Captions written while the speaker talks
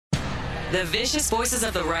The vicious voices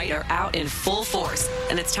of the right are out in full force,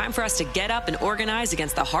 and it's time for us to get up and organize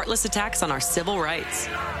against the heartless attacks on our civil rights.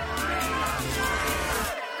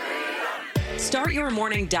 Start your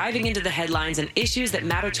morning diving into the headlines and issues that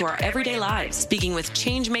matter to our everyday lives, speaking with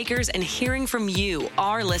change makers and hearing from you,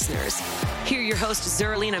 our listeners. Hear your host,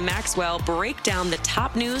 Zerlina Maxwell, break down the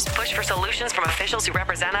top news, push for solutions from officials who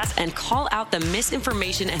represent us, and call out the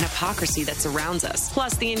misinformation and hypocrisy that surrounds us.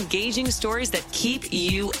 Plus, the engaging stories that keep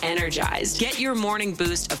you energized. Get your morning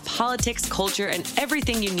boost of politics, culture, and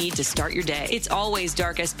everything you need to start your day. It's always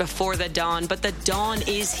darkest before the dawn, but the dawn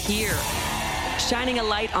is here. Shining a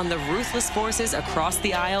light on the ruthless forces across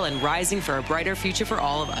the aisle and rising for a brighter future for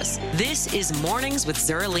all of us. This is Mornings with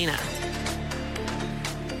Zerlina.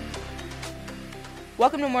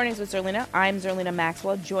 Welcome to Mornings with Zerlina. I'm Zerlina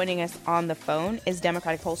Maxwell. Joining us on the phone is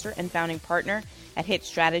Democratic pollster and founding partner at Hit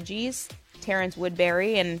Strategies, Terrence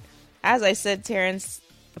Woodbury. And as I said, Terrence,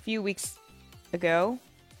 a few weeks ago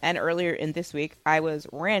and earlier in this week, I was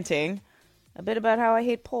ranting a bit about how I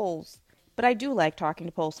hate polls. But I do like talking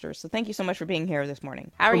to pollsters, so thank you so much for being here this morning.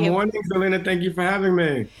 How are you? Good morning, Zerlina. Thank you for having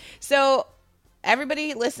me. So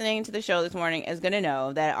everybody listening to the show this morning is going to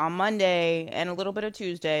know that on Monday and a little bit of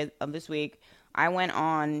Tuesday of this week, I went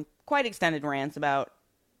on quite extended rants about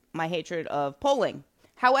my hatred of polling.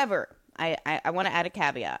 However, I want to add a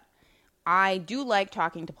caveat. I do like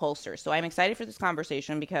talking to pollsters, so I'm excited for this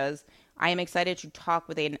conversation because I am excited to talk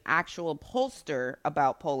with an actual pollster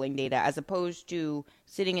about polling data as opposed to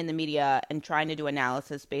sitting in the media and trying to do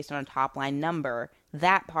analysis based on a top-line number.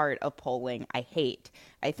 That part of polling I hate.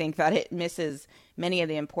 I think that it misses many of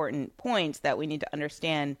the important points that we need to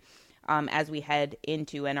understand as we head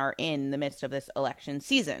into and are in the midst of this election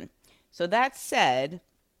season. So that said,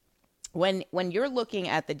 when you're looking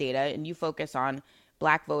at the data and you focus on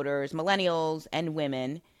Black voters, millennials, and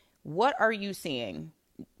women, what are you seeing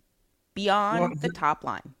beyond the top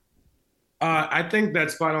line? I think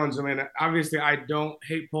that's spot on, Zerlina. Obviously, I don't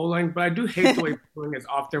hate polling, but I do hate the way polling is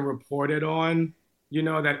often reported on,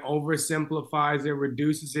 that oversimplifies it,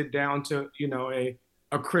 reduces it down to,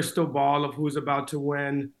 a crystal ball of who's about to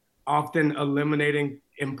win, often eliminating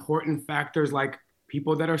important factors like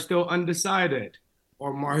people that are still undecided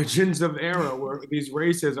or margins of error where these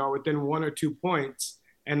races are within 1 or 2 points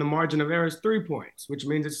and the margin of error is 3 points, which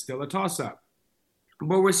means it's still a toss-up.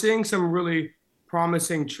 But we're seeing some really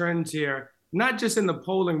promising trends here, not just in the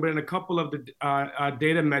polling, but in a couple of the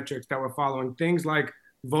data metrics that we're following. Things like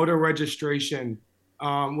voter registration,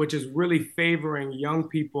 which is really favoring young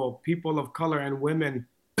people, people of color, and women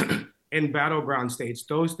in battleground states.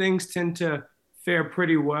 Those things tend to fare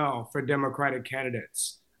pretty well for Democratic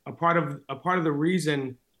candidates. A part of the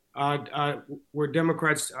reason where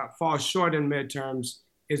Democrats fall short in midterms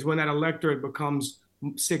is when that electorate becomes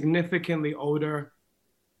significantly older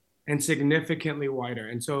and significantly whiter.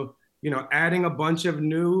 And so, adding a bunch of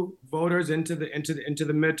new voters into the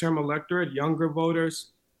midterm electorate, younger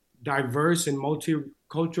voters, diverse and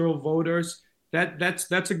multicultural voters,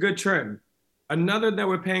 that's a good trend. Another that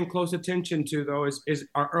we're paying close attention to, though, is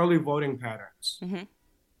our early voting patterns. Mm-hmm.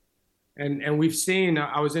 And we've seen,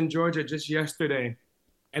 I was in Georgia just yesterday,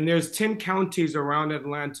 and there's 10 counties around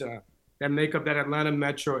Atlanta that make up that Atlanta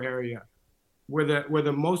metro area where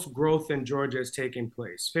the most growth in Georgia is taking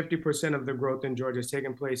place. 50% of the growth in Georgia is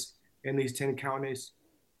taking place in these 10 counties.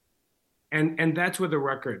 And that's where the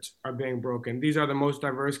records are being broken. These are the most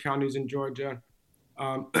diverse counties in Georgia.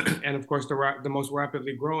 And of course, the most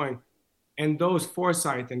rapidly growing. And those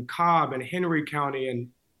Forsyth and Cobb and Henry County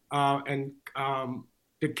and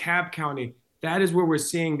DeKalb County, that is where we're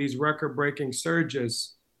seeing these record-breaking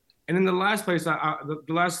surges. And in the last place, the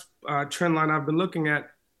last trend line I've been looking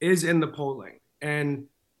at is in the polling. And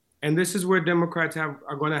this is where Democrats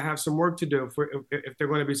are going to have some work to do if they're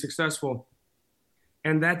going to be successful.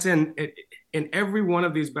 And that's in every one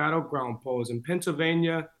of these battleground polls in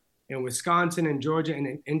Pennsylvania, in Wisconsin, in Georgia,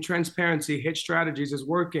 and in transparency, Hit Strategies is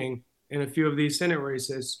working in a few of these Senate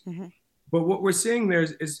races. Mm-hmm. But what we're seeing there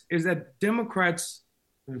is that Democrats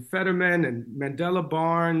and Fetterman and Mandela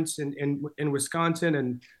Barnes in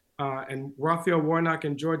Wisconsin and Raphael Warnock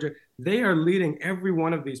in Georgia, they are leading every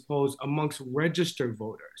one of these polls amongst registered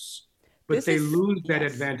voters. But they lose that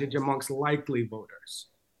advantage amongst likely voters.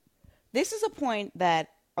 This is a point that,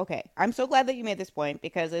 okay, I'm so glad that you made this point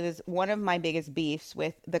because it is one of my biggest beefs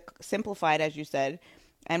with the simplified, as you said,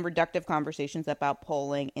 and reductive conversations about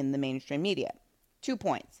polling in the mainstream media. 2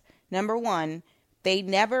 points. Number one, they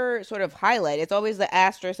never sort of highlight. It's always the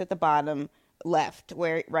asterisk at the bottom left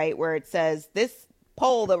where it says this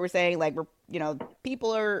poll that we're saying, like,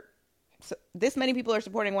 people are this many people are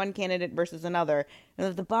supporting one candidate versus another. And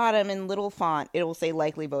at the bottom in little font, it will say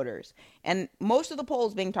likely voters. And most of the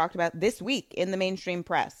polls being talked about this week in the mainstream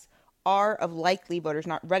press are of likely voters,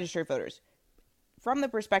 not registered voters. From the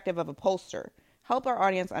perspective of a pollster, help our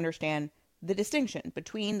audience understand the distinction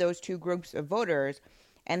between those two groups of voters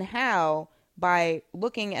and how, by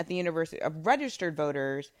looking at the universe of registered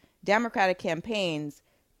voters, Democratic campaigns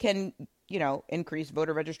can, increase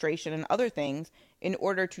voter registration and other things in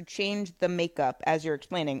order to change the makeup, as you're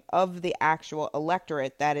explaining, of the actual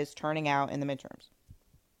electorate that is turning out in the midterms.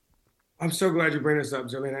 I'm so glad you bring this up,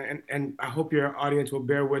 Zelina, and I hope your audience will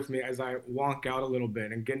bear with me as I wonk out a little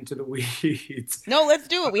bit and get into the weeds. No, let's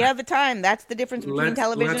do it. We have the time. That's the difference between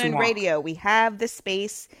television and radio. We have the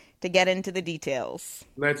space to get into the details.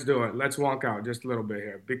 Let's do it. Let's wonk out just a little bit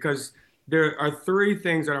here, because there are three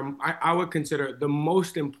things that I would consider the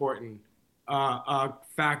most important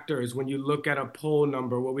factors when you look at a poll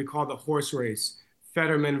number, what we call the horse race,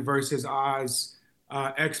 Fetterman versus Oz,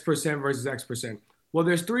 X% versus X%. Well,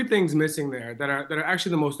 there's three things missing there that are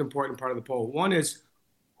actually the most important part of the poll. One is,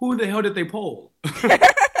 who the hell did they poll?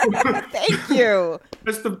 Thank you.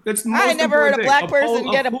 That's the most I never heard a black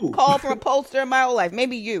person get a who? call from a pollster in my whole life.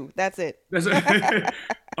 Maybe you. That's it.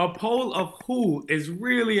 A poll of who is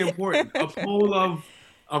really important. A poll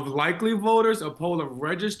of likely voters, a poll of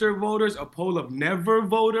registered voters, a poll of never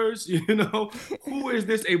voters. Who is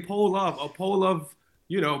this a poll of? A poll of,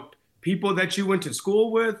 people that you went to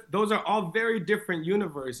school with. Those are all very different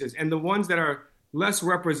universes, and the ones that are less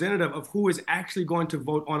representative of who is actually going to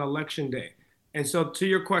vote on election day. And so, to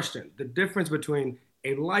your question, the difference between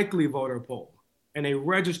a likely voter poll and a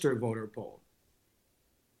registered voter poll,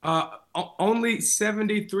 only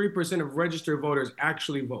 73% of registered voters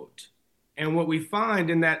actually vote. And what we find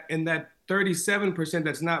in that 37%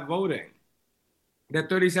 that's not voting, that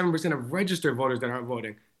 37% of registered voters that aren't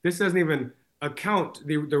voting, this doesn't even account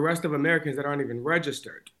the rest of Americans that aren't even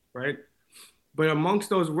registered, right? But amongst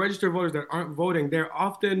those registered voters that aren't voting, they're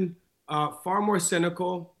often far more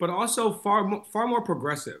cynical, but also far more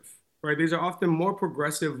progressive, right? These are often more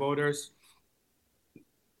progressive voters.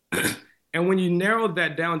 And when you narrow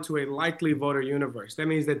that down to a likely voter universe, that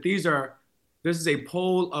means that this is a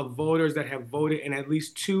poll of voters that have voted in at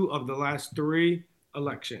least two of the last three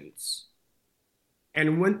elections.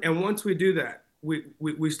 And once we do that,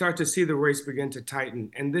 we start to see the race begin to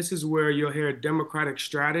tighten. And this is where you'll hear Democratic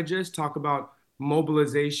strategists talk about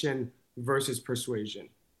mobilization versus persuasion.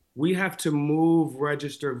 We have to move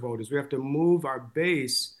registered voters. We have to move our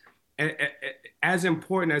base, as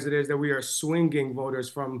important as it is that we are swinging voters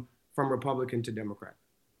from Republican to Democrat.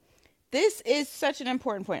 This is such an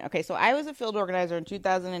important point. Okay, so I was a field organizer in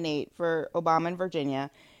 2008 for Obama in Virginia.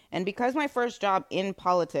 And because my first job in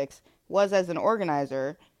politics was as an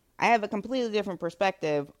organizer, I have a completely different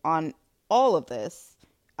perspective on all of this,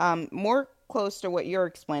 more close to what you're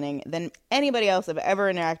explaining than anybody else I've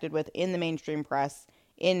ever interacted with in the mainstream press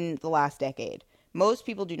in the last decade. Most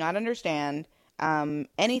people do not understand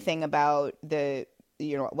anything about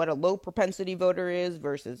what a low propensity voter is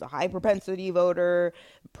versus a high propensity voter,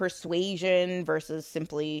 persuasion versus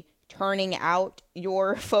simply turning out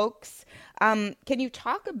your folks. Can you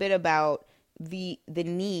talk a bit about the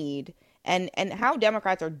need and how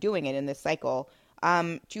Democrats are doing it in this cycle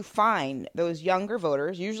to find those younger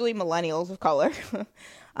voters, usually millennials of color,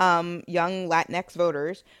 young Latinx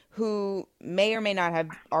voters who may or may not have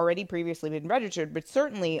already previously been registered, but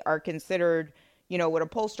certainly are considered, what a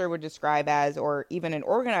pollster would describe as, or even an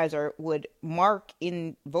organizer would mark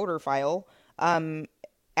in voter file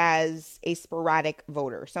as a sporadic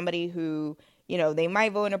voter, somebody who, they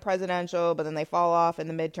might vote in a presidential, but then they fall off in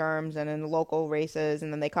the midterms and in the local races,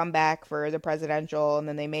 and then they come back for the presidential, and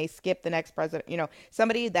then they may skip the next president,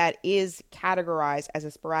 somebody that is categorized as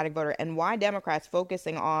a sporadic voter. And why Democrats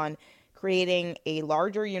focusing on creating a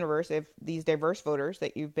larger universe of these diverse voters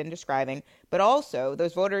that you've been describing, but also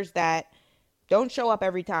those voters that don't show up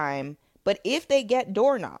every time, but if they get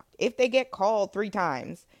door knocked, if they get called 3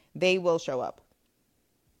 times, they will show up.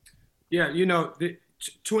 Yeah,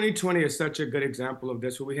 2020 is such a good example of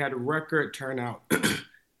this, where we had a record turnout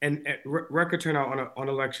and record turnout on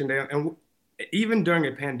election day, and even during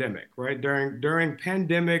a pandemic, right? During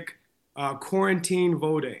pandemic quarantine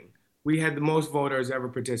voting, we had the most voters ever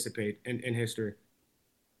participate in history.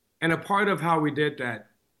 And a part of how we did that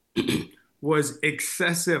was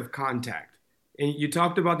excessive contact. And you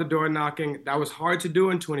talked about the door knocking. That was hard to do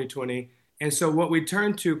in 2020. And so what we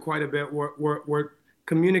turned to quite a bit were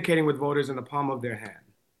communicating with voters in the palm of their hand,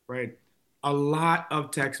 right? A lot of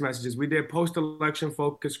text messages. We did post-election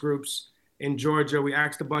focus groups in Georgia. We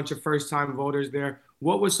asked a bunch of first-time voters there,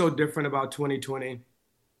 what was so different about 2020?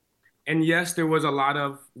 And yes, there was a lot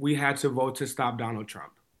of we had to vote to stop Donald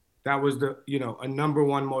Trump. That was a number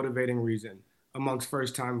one motivating reason amongst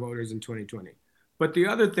first-time voters in 2020. But the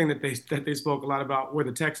other thing that they spoke a lot about were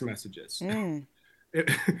the text messages. Mm. It,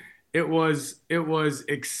 it was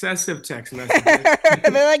excessive text messages.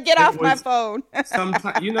 They're like, get It off my was phone.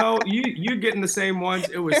 sometimes, you getting the same ones.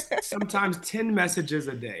 It was sometimes 10 messages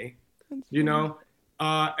a day, you know,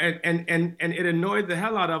 and it annoyed the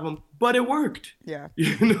hell out of them, but it worked. Yeah.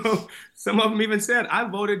 Some of them even said, I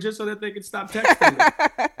voted just so that they could stop texting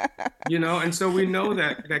me. And so we know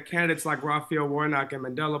that candidates like Raphael Warnock and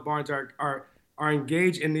Mandela Barnes are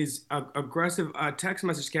engaged in these aggressive text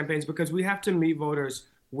message campaigns because we have to meet voters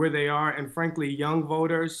where they are, and frankly, young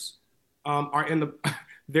voters are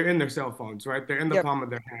they're in their cell phones, right? They're in the Yep. palm of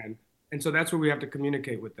their hand, and so that's where we have to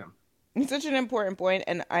communicate with them. It's such an important point,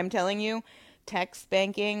 and I'm telling you, text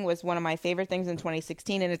banking was one of my favorite things in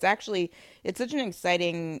 2016, and it's such an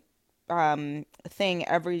exciting thing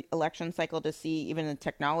every election cycle to see even the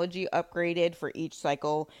technology upgraded for each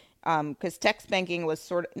cycle. Because text banking was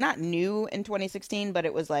sort of not new in 2016, but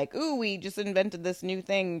it was like, ooh, we just invented this new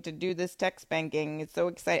thing to do this text banking. It's so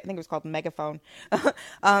exciting. I think it was called Megaphone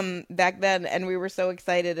back then. And we were so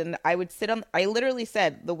excited. And I literally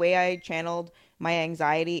said the way I channeled my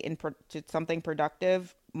anxiety to something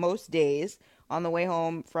productive most days on the way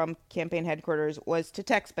home from campaign headquarters was to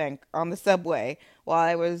text bank on the subway while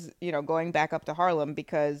I was, going back up to Harlem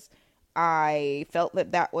because I felt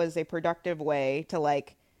that was a productive way to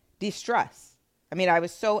like de-stress. I mean, I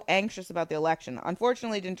was so anxious about the election.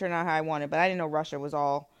 Unfortunately, it didn't turn out how I wanted, but I didn't know Russia was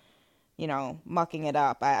all, mucking it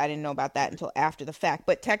up. I didn't know about that until after the fact.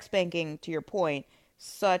 But text banking, to your point,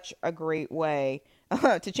 such a great way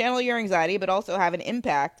to channel your anxiety, but also have an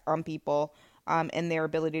impact on people and their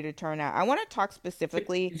ability to turn out. I want to talk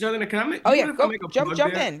specifically. Jolena, can I make? Oh you yeah, mind if I make a jump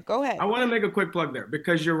plug there? in. Go ahead. I want to make a quick plug there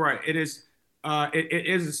because you're right. It is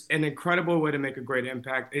an incredible way to make a great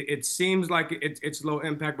impact. It seems like it's low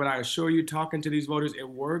impact, but I assure you, talking to these voters, it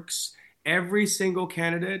works. Every single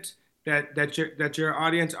candidate that your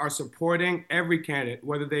audience are supporting, every candidate,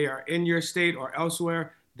 whether they are in your state or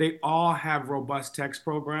elsewhere, they all have robust text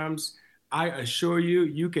programs. I assure you,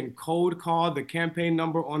 you can cold call the campaign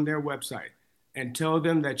number on their website and tell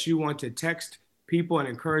them that you want to text people and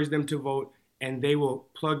encourage them to vote, and they will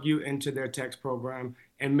plug you into their text program.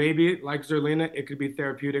 And maybe, like Zerlina, it could be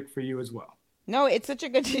therapeutic for you as well. No, it's such a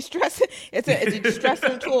good distress. It's a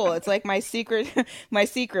distressing tool. It's like my secret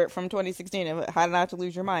from 2016 of how not to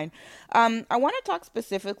lose your mind. I want to talk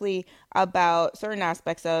specifically about certain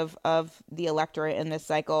aspects of the electorate in this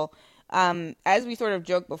cycle. As we sort of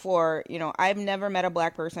joked before, I've never met a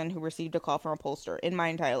Black person who received a call from a pollster in my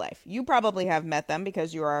entire life. You probably have met them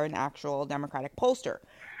because you are an actual Democratic pollster.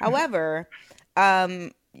 However,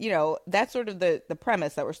 that's sort of the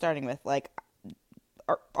premise that we're starting with. Like,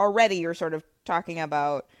 already you're sort of talking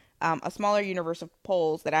about a smaller universe of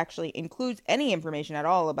polls that actually includes any information at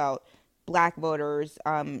all about Black voters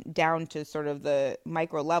down to sort of the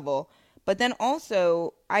micro level. But then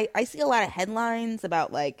also, I see a lot of headlines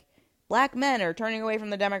about, like, Black men are turning away from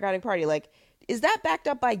the Democratic Party. Like, is that backed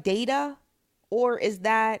up by data, or is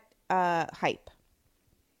that hype?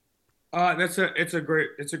 It's a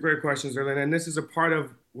great question, Zerlin, and this is a part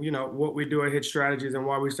of what we do at Hit Strategies and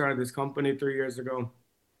why we started this company 3 years ago.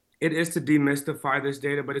 It is to demystify this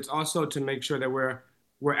data, but it's also to make sure that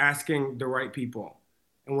we're asking the right people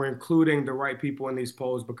and we're including the right people in these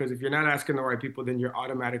polls. Because if you're not asking the right people, then you're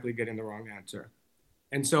automatically getting the wrong answer.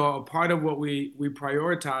 And so a part of what we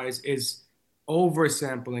prioritize is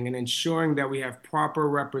oversampling and ensuring that we have proper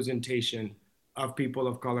representation of people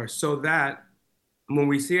of color, so that when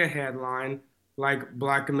we see a headline like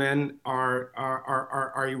Black men are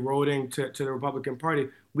eroding to the Republican Party,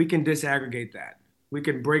 we can disaggregate that. We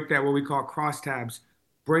can break that, what we call crosstabs,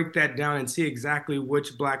 break that down and see exactly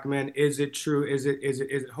which Black men is it true, is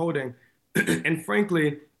it holding, and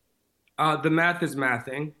frankly, the math is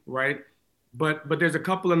mathing, right? But there's a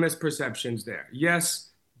couple of misperceptions there.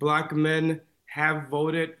 Yes, Black men have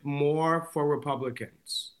voted more for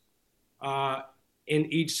Republicans in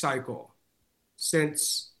each cycle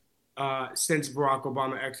since Barack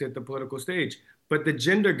Obama exited the political stage. But the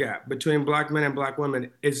gender gap between Black men and Black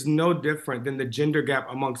women is no different than the gender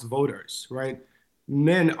gap amongst voters, right?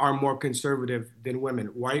 Men are more conservative than women.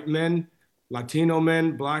 White men, Latino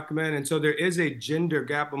men, Black men. And so there is a gender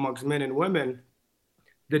gap amongst men and women.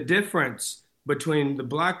 The difference between the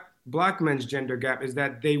Black men's gender gap is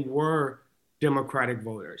that they were Democratic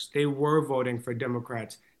voters. They were voting for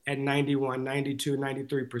Democrats at 91, 92,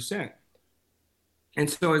 93%. And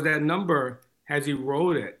so as that number has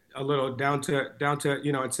eroded a little down to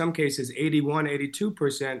in some cases 81,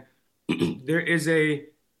 82%, there is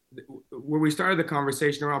where we started the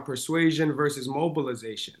conversation around persuasion versus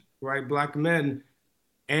mobilization, right? Black men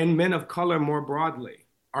and men of color more broadly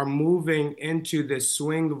are moving into this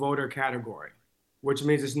swing voter category, which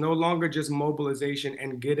means it's no longer just mobilization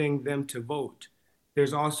and getting them to vote.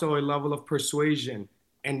 There's also a level of persuasion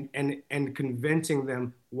and convincing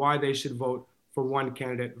them why they should vote for one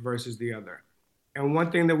candidate versus the other. And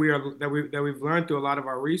one thing that we've learned through a lot of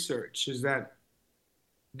our research is that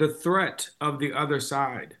the threat of the other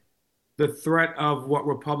side, the threat of what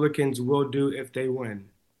Republicans will do if they win,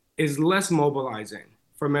 is less mobilizing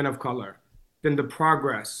for men of color than the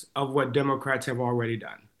progress of what Democrats have already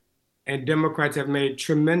done. And Democrats have made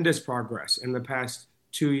tremendous progress in the past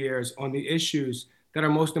 2 years on the issues that are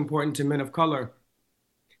most important to men of color.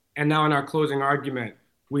 And now in our closing argument,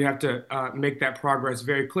 we have to make that progress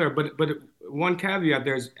very clear. But one caveat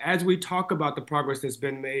there is, as we talk about the progress that's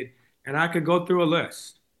been made, and I could go through a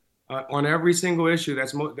list on every single issue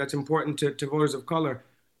that's important to voters of color,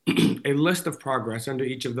 a list of progress under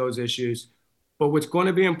each of those issues. But what's going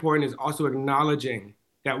to be important is also acknowledging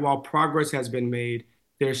that while progress has been made,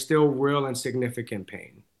 there's still real and significant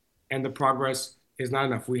pain. And the progress is not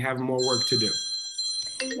enough. We have more work to do.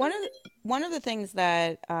 One of the things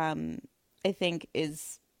that I think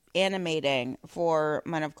is animating for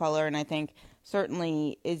men of color, and I think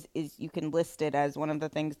certainly is you can list it as one of the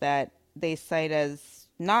things that they cite as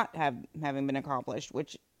not having been accomplished,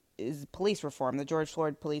 which is police reform. The George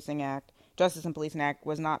Floyd Justice and Policing Act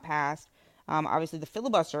was not passed. Obviously, the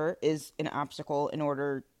filibuster is an obstacle in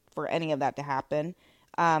order for any of that to happen.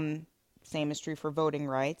 Same is true for voting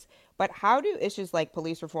rights. But how do issues like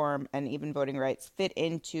police reform and even voting rights fit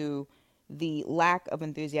into the lack of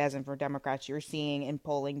enthusiasm for Democrats you're seeing in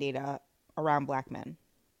polling data around Black men?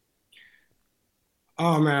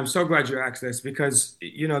 Oh man, I'm so glad you asked this because,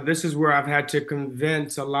 this is where I've had to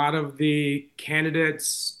convince a lot of the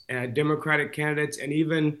candidates, Democratic candidates, and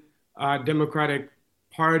even Democratic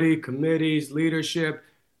Party committees, leadership,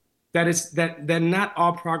 that not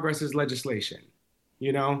all progress is legislation.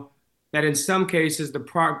 That in some cases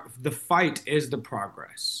the fight is the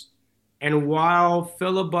progress. And while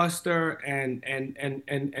filibuster and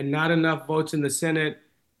not enough votes in the Senate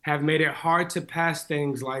have made it hard to pass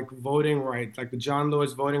things like voting rights, like the John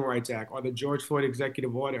Lewis Voting Rights Act or the George Floyd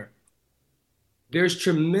Executive Order, there's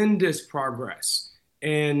tremendous progress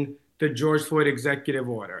in the George Floyd Executive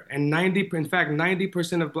Order. And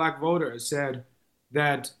 90% of Black voters said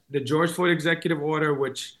that the George Floyd Executive Order,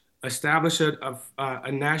 which established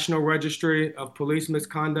a national registry of police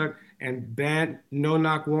misconduct and banned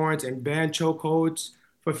no-knock warrants and banned chokeholds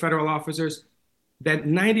for federal officers, that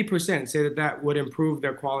 90% say that would improve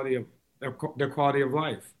their quality of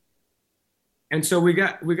life. And so we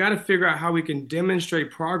got to figure out how we can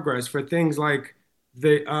demonstrate progress for things like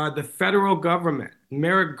the federal government,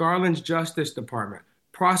 Merrick Garland's Justice Department,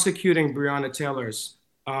 prosecuting Breonna Taylor's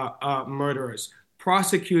murderers,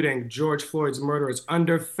 prosecuting George Floyd's murderers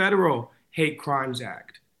under federal Hate Crimes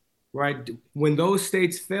Act, right? When those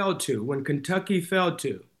states failed to, when Kentucky failed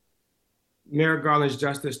to, Merrick Garland's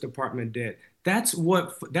Justice Department did. That's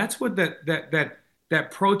what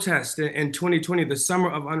that protest in 2020, the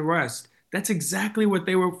summer of unrest. That's exactly what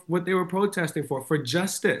they were protesting for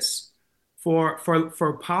justice,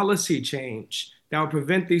 for policy change that would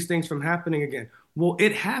prevent these things from happening again. Well,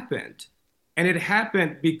 it happened. And it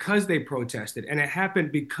happened because they protested, and it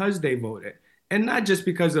happened because they voted, and not just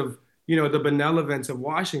because of, the benevolence of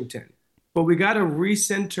Washington. But we got to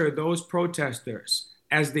recenter those protesters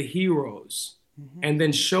as the heroes, and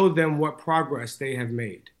then show them what progress they have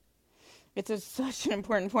made. It's such an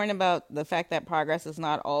important point about the fact that progress is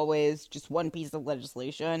not always just one piece of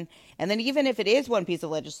legislation. And then even if it is one piece of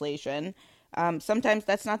legislation, sometimes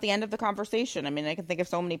that's not the end of the conversation. I mean, I can think of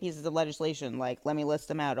so many pieces of legislation, like, let me list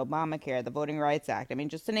them out: Obamacare, the Voting Rights Act. I mean,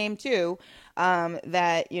 just to name two,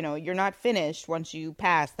 that, you're not finished once you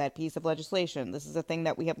pass that piece of legislation. This is a thing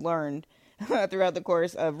that we have learned throughout the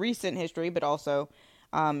course of recent history, but also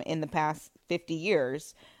in the past 50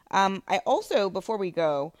 years. I also, before we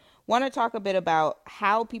go, want to talk a bit about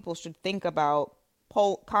how people should think about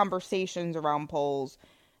conversations around polls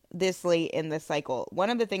this late in the cycle. One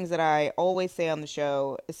of the things that I always say on the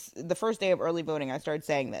show is the first day of early voting, I started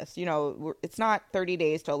saying this. It's not 30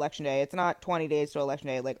 days to election day. It's not 20 days to election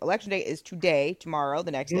day. Like, election day is today, tomorrow,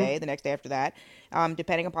 the next day, the next day after that,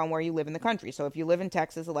 depending upon where you live in the country. So if you live in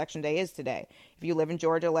Texas, election day is today. If you live in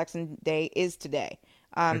Georgia, election day is today.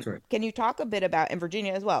 That's right. Can you talk a bit about, in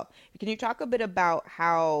Virginia as well, can you talk a bit about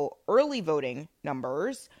how early voting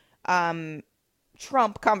numbers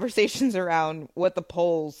trump conversations around what the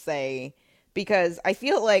polls say because I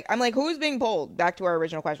feel like, I'm like, who's being polled? Back to our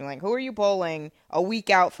original question, like, who are you polling a week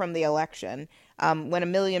out from the election when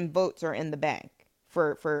 1 million votes are in the bank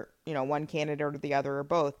for one candidate or the other or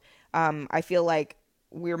both? I feel like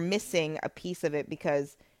we're missing a piece of it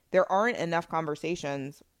because there aren't enough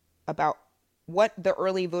conversations about what the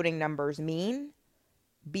early voting numbers mean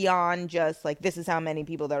beyond just like, this is how many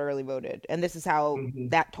people that early voted and this is how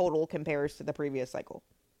that total compares to the previous cycle.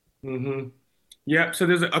 Yeah, so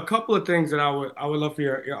there's a couple of things that I would love for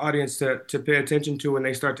your audience to pay attention to when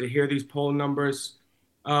they start to hear these poll numbers.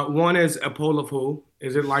 One is a poll of who?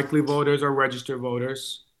 Is it likely voters or registered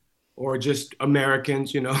voters or just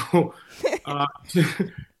Americans,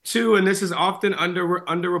 Two, and this is often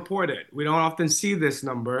underreported. We don't often see this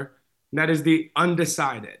number. And that is the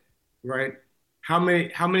undecided, right? How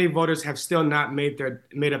many voters have still not made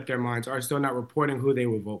up their minds or are still not reporting who they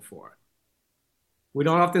will vote for? We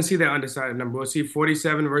don't often see that undecided number. We'll see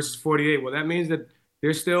 47 versus 48. Well, that means that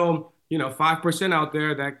there's still, 5% out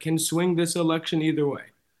there that can swing this election either way.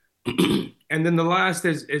 And then the last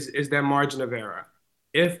is that margin of error.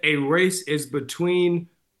 If a race is between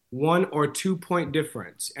 1 or 2 point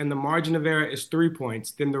difference and the margin of error is 3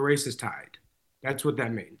 points, then the race is tied. That's what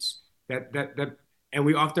that means. And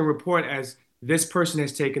we often report as this person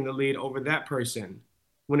has taken the lead over that person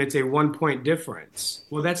when it's a 1 point difference.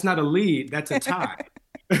 Well, that's not a lead, that's a tie.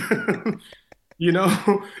 And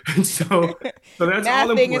so that's all important.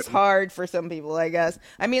 Mathing is hard for some people, I guess.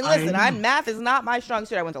 I mean, listen, math is not my strong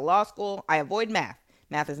suit. I went to law school. I avoid math.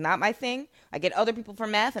 Math is not my thing. I get other people for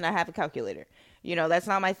math and I have a calculator. That's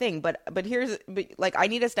not my thing. But I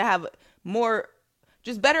need us to have more,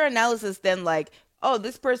 just better analysis than like, oh,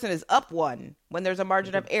 this person is up 1 when there's a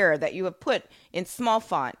margin of error that you have put in small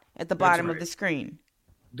font at the bottom of the screen.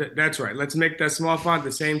 That's right. Let's make that small font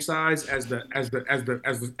the same size as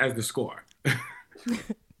the score.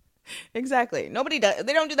 Exactly. Nobody does.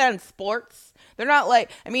 They don't do that in sports. They're not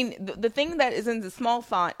like, the thing that is in the small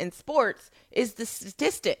font in sports is the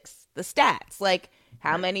statistics, the stats, like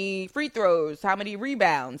how many free throws, how many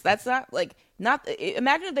rebounds. That's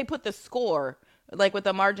imagine if they put the score like with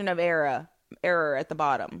a margin of error at the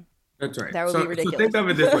bottom. That's right. That would be ridiculous. So think of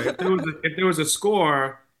it this way. If there was a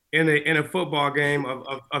score in a football game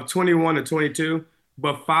of 21 to 22,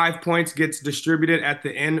 but 5 points gets distributed at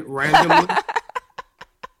the end randomly,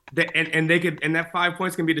 and that 5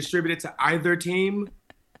 points can be distributed to either team,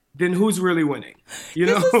 then who's really winning? This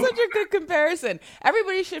is such a good comparison.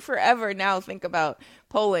 Everybody should forever now think about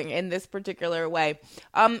polling in this particular way.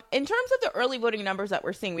 In terms of the early voting numbers that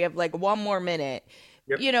we're seeing, we have like 1 more minute.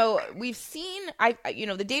 Yep. We've seen,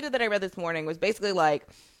 the data that I read this morning was basically like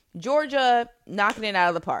Georgia knocking it out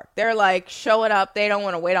of the park. They're like showing up. They don't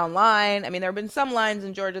want to wait online. There have been some lines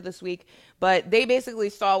in Georgia this week, but they basically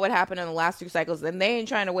saw what happened in the last 2 cycles, and they ain't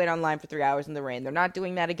trying to wait online for 3 hours in the rain. They're not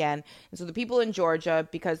doing that again. And so the people in Georgia,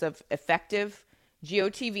 because of effective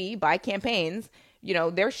GOTV by campaigns,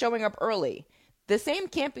 they're showing up early. The same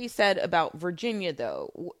can't be said about Virginia,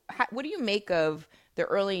 though. What do you make of the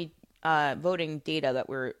early voting data that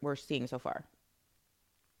we're seeing so far?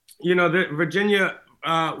 Virginia,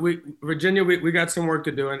 we got some work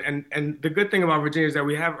to do, and the good thing about Virginia is that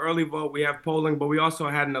we have early vote, we have polling, but we also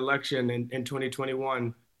had an election in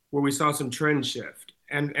 2021 where we saw some trend shift,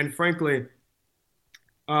 and frankly,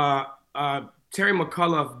 Terry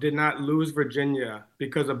McAuliffe did not lose Virginia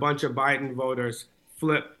because a bunch of Biden voters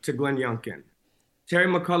flipped to Glenn Youngkin. Terry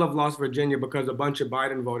McAuliffe lost Virginia because a bunch of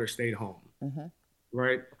Biden voters stayed home,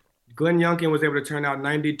 right? Glenn Youngkin was able to turn out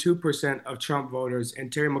 92% of Trump voters, and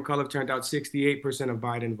Terry McAuliffe turned out 68% of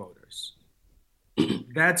Biden voters.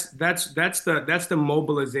 That's the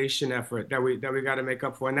mobilization effort that we got to make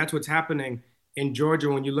up for, and that's what's happening in Georgia.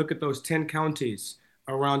 When you look at those 10 counties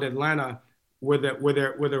around Atlanta, where the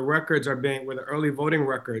early voting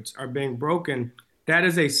records are being broken, that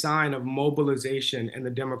is a sign of mobilization in the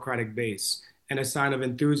Democratic base and a sign of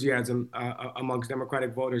enthusiasm amongst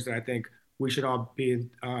Democratic voters that I think we should all be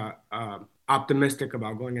optimistic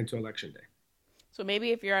about going into Election Day. So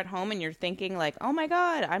maybe if you're at home and you're thinking like, oh my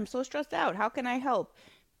God, I'm so stressed out, how can I help?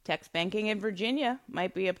 Text banking in Virginia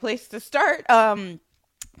might be a place to start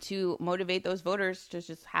to motivate those voters to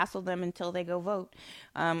just hassle them until they go vote,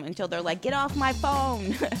 until they're like, get off my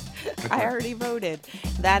phone. I already voted.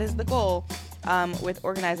 That is the goal with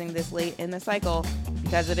organizing this late in the cycle,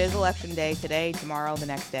 because it is Election Day today, tomorrow, the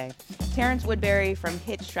next day. Terrence Woodbury from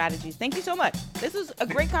Hitch Strategies, thank you so much. This was a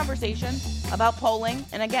great conversation about polling.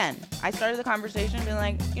 And again, I started the conversation being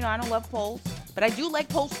like, I don't love polls, but I do like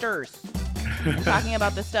pollsters and talking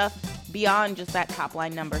about the stuff beyond just that top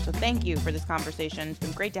line number. So thank you for this conversation. It's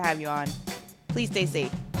been great to have you on. Please stay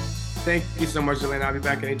safe. Thank you so much, Elena. I'll be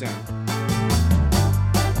back anytime.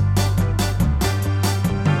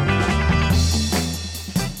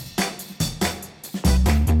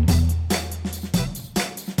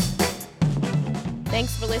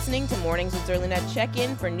 Thanks for listening to Mornings with Zerlina. Check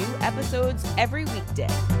in for new episodes every weekday.